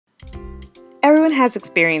has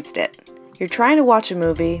experienced it. You're trying to watch a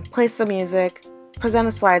movie, play some music, present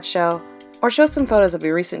a slideshow, or show some photos of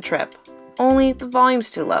your recent trip. Only the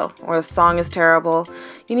volume's too low, or the song is terrible,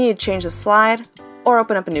 you need to change the slide, or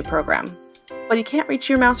open up a new program. But you can't reach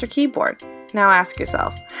your mouse or keyboard. Now ask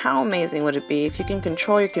yourself, how amazing would it be if you can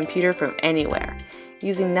control your computer from anywhere,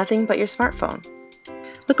 using nothing but your smartphone?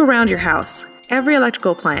 Look around your house. Every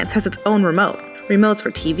electrical appliance has its own remote. Remotes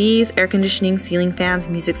for TVs, air conditioning, ceiling fans,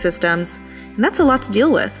 music systems, and that's a lot to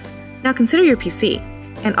deal with. Now consider your PC,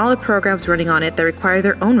 and all the programs running on it that require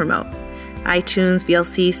their own remote. iTunes,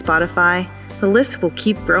 VLC, Spotify, the list will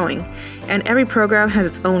keep growing, and every program has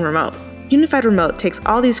its own remote. Unified Remote takes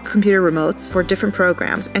all these computer remotes for different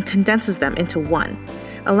programs and condenses them into one,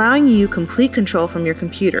 allowing you complete control from your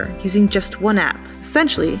computer using just one app,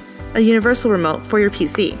 essentially a universal remote for your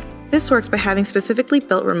PC. This works by having specifically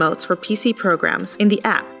built remotes for PC programs in the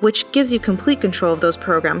app, which gives you complete control of those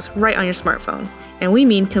programs right on your smartphone. And we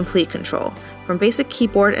mean complete control, from basic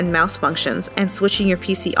keyboard and mouse functions and switching your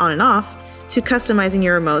PC on and off, to customizing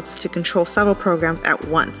your remotes to control several programs at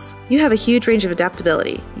once. You have a huge range of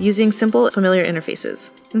adaptability, using simple, familiar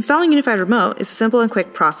interfaces. Installing Unified Remote is a simple and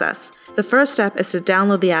quick process. The first step is to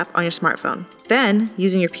download the app on your smartphone. Then,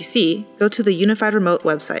 using your PC, go to the Unified Remote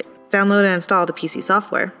website. Download and install the PC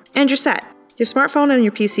software, and you're set. Your smartphone and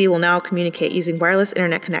your PC will now communicate using wireless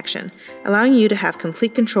internet connection, allowing you to have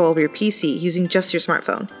complete control over your PC using just your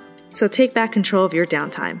smartphone. So take back control of your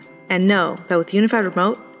downtime, and know that with Unified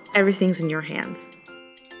Remote, everything's in your hands.